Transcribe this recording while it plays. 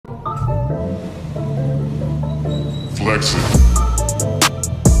flexing.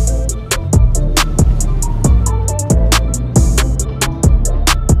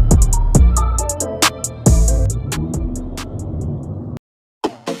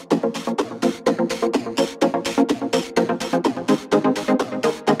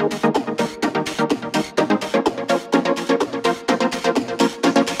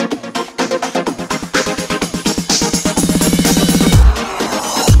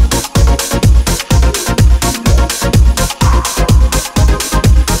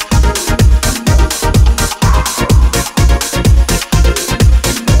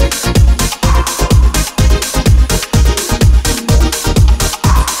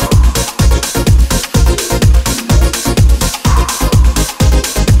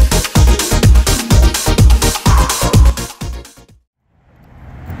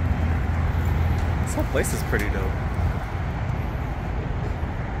 This whole place is pretty dope.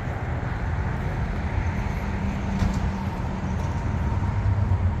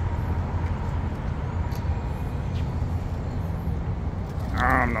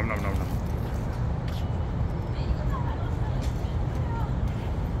 Nom nom nom nom.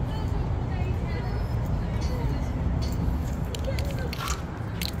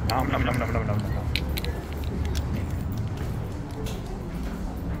 Nom nom nom nom nom nom nom.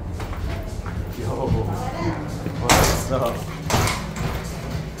 Yo, what's up?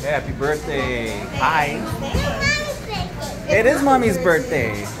 Yeah, happy birthday. Hi. It is Mommy's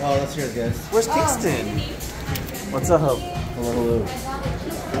birthday. Oh, that's yours, guys. Where's Kingston? What's up? Hello, hello.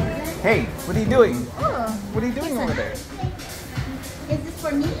 Hey, what are you doing? Oh, What are you doing over there? is this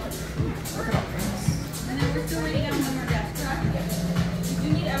for me? Look at all this. And then we're still waiting on one more guest, correct? You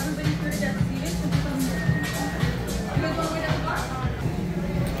need everybody for desk seated to become you guys want to wait at the bar?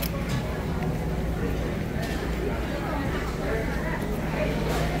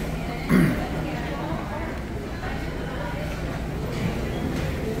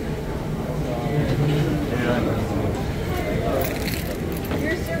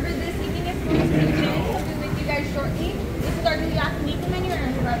 Your server this evening is going to be changed. We'll be with you guys shortly. This is our new yakiniku menu and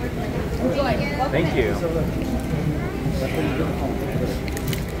our rubber menu. Enjoy. Welcome Thank in. you.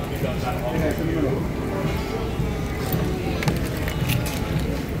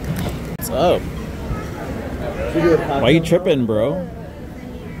 What's up? Why you tripping, bro?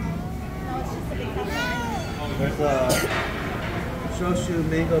 There's a Shoshu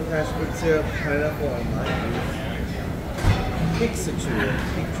mango passion syrup pineapple and lime. Pikachu.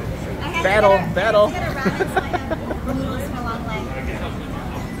 Battle.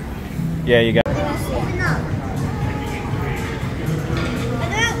 Yeah, you got. Open up.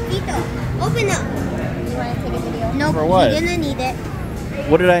 Open up. You want to take a video? Nope. For what? You're gonna need it.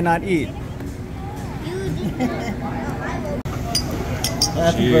 What did I not eat? You just.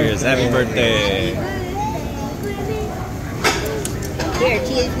 Cheers! Happy birthday! Here,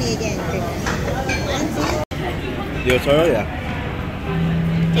 cheers me again. Yo, Toro, yeah.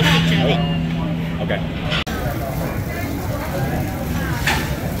 Take a picture of it. Okay.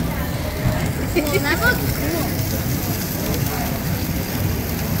 That looks cool.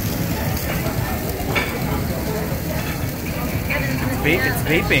 It's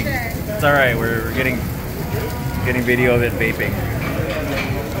vaping. It's all right. We're getting video of it vaping.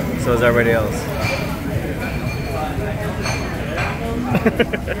 So is everybody else.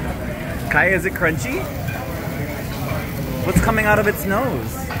 Kaya, is it crunchy? What's coming out of its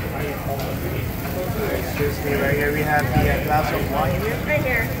nose? Excuse me, right here we have the glass of Wagyu. Right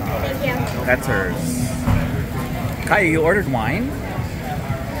here. Thank you. That's hers. Kaya, you ordered wine?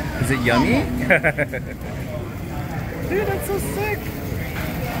 Is it yummy? Dude, that's so sick.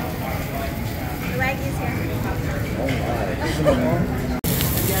 The Wagyu's here.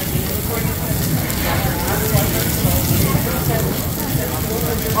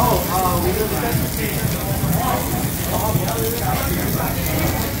 We do the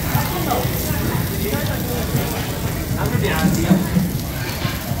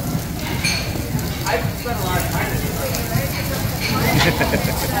I've spent a lot of time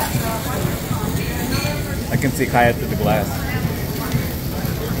I can see Kaya through the glass.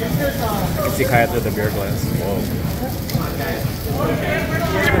 I can see Kaya through the beer glass. Whoa.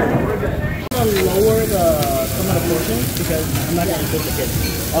 I'm gonna lower some of the portions because I'm not gonna cook the kids.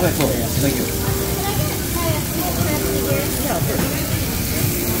 Okay, cool. Thank you. Yeah, of course.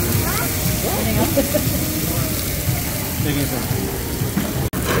 Taking some.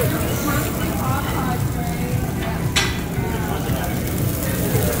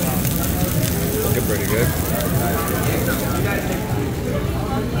 Looking pretty good.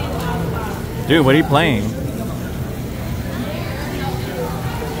 Dude, what are you playing?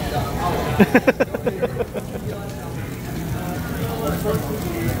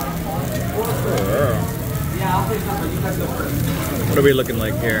 are we looking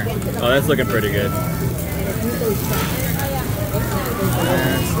like here? Oh, that's looking pretty good. That's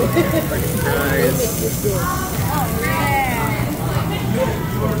looking pretty nice.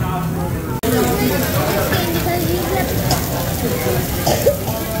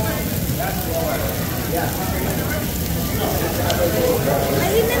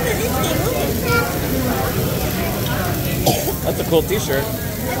 I remember this game. That's a cool t-shirt.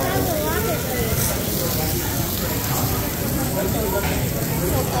 I found the locket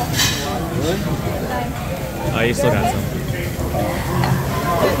Oh, you still got some.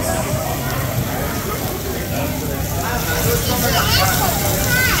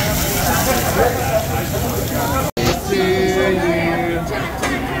 To you.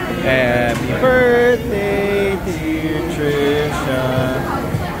 Happy birthday, dear Trisha.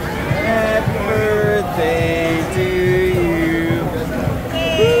 Happy birthday to you.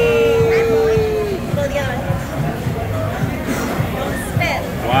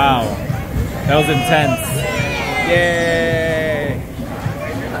 Wow, that was intense. Yay!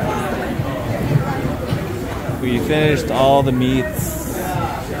 We finished all the meats.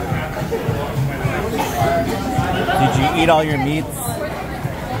 Did you eat all your meats?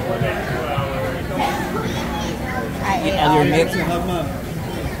 I ate All your meats? Hug mom.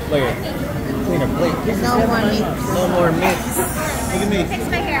 Look at clean a plate. no more meat. No more meats. Look at me. Fix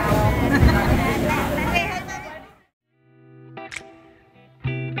my hair.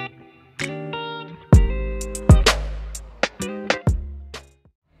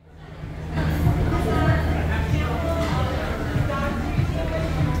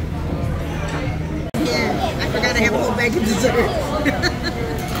 Yeah, I forgot I have a whole bag of dessert.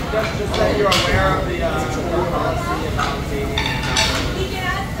 Just that you're aware of the policy about dating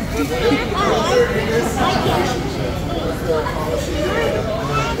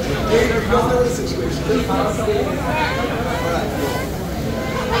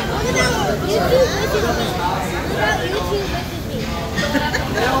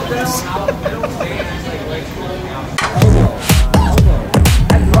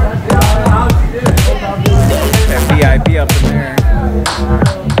That VIP up in there.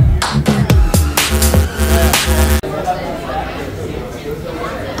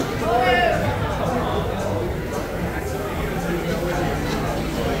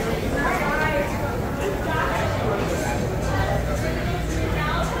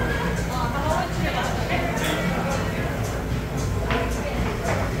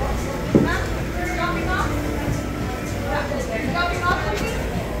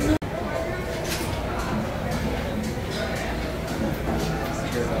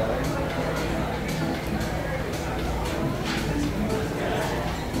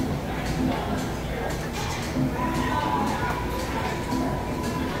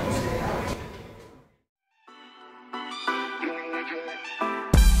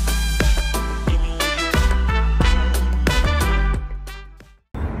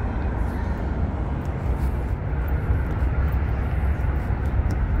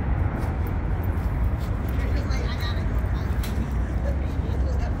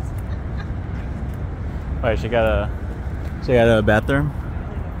 Wait, she got a bathroom?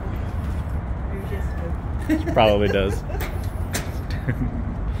 She probably does.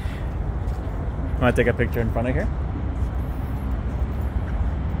 Want to take a picture in front of here?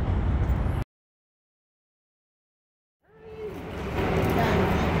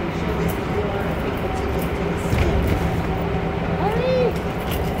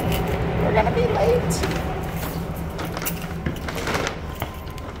 We're gonna be late.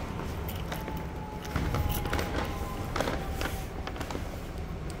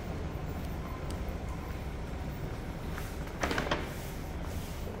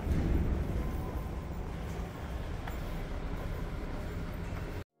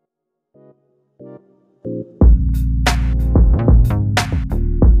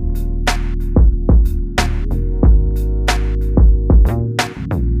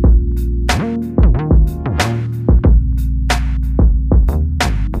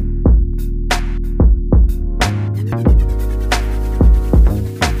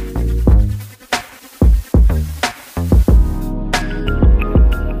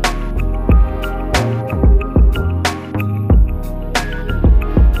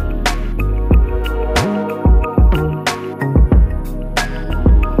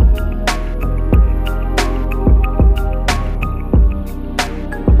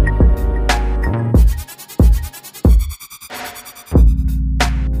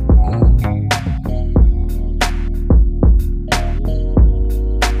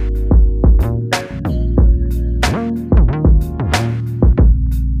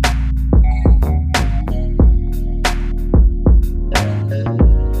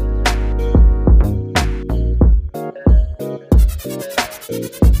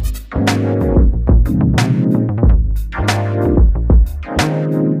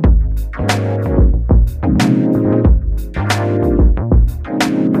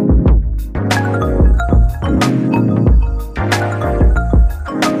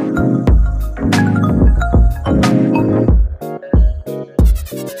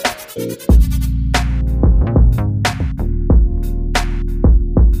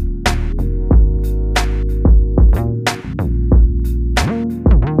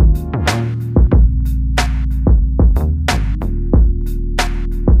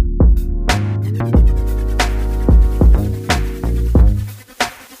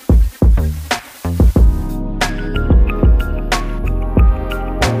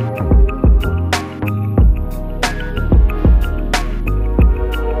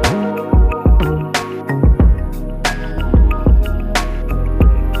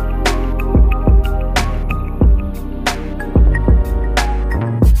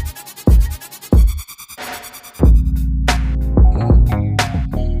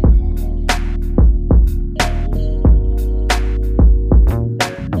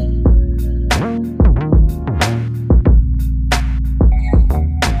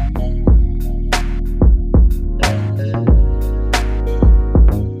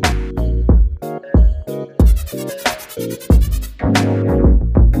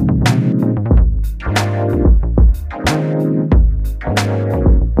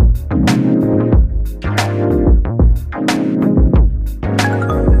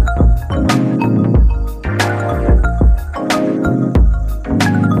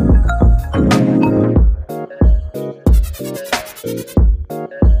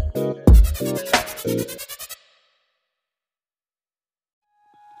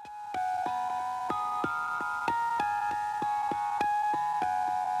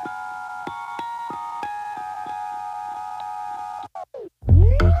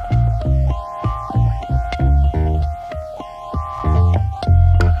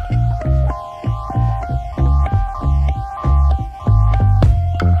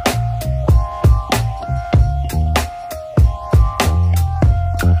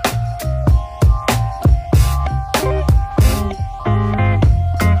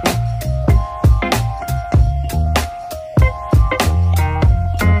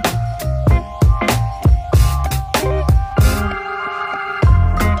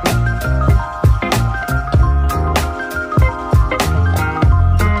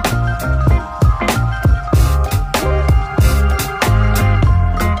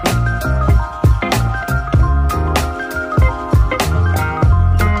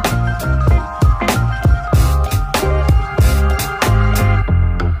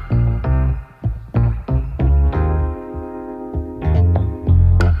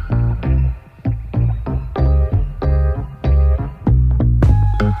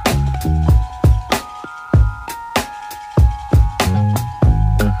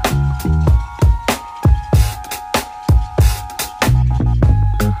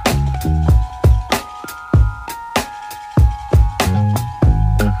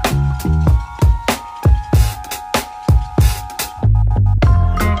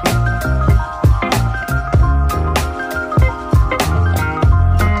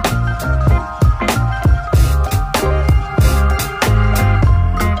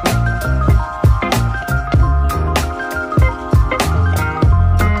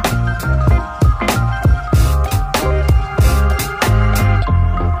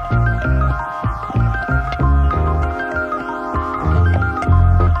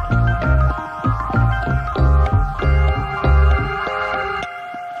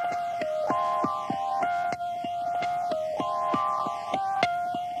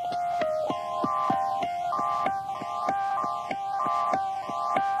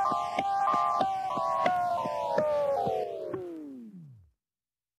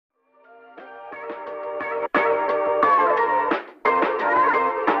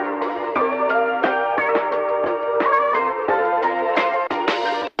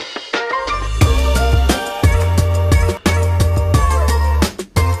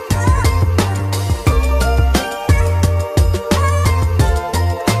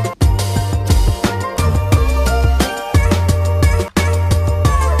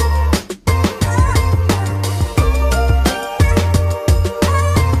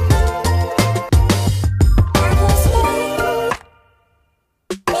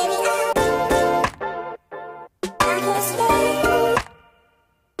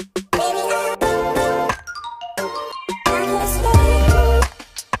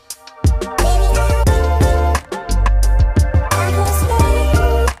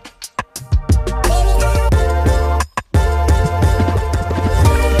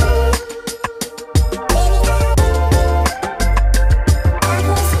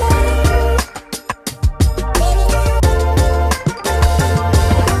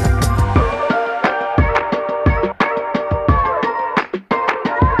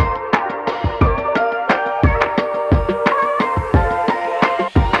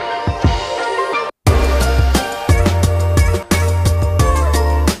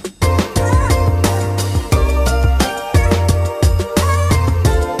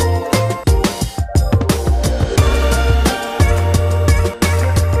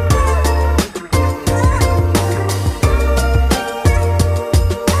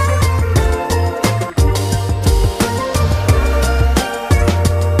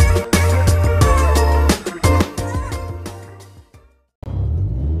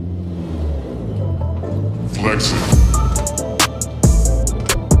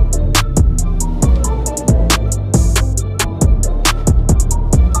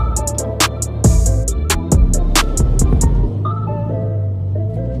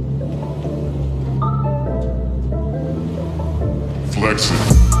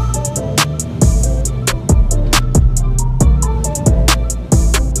 Infiniti.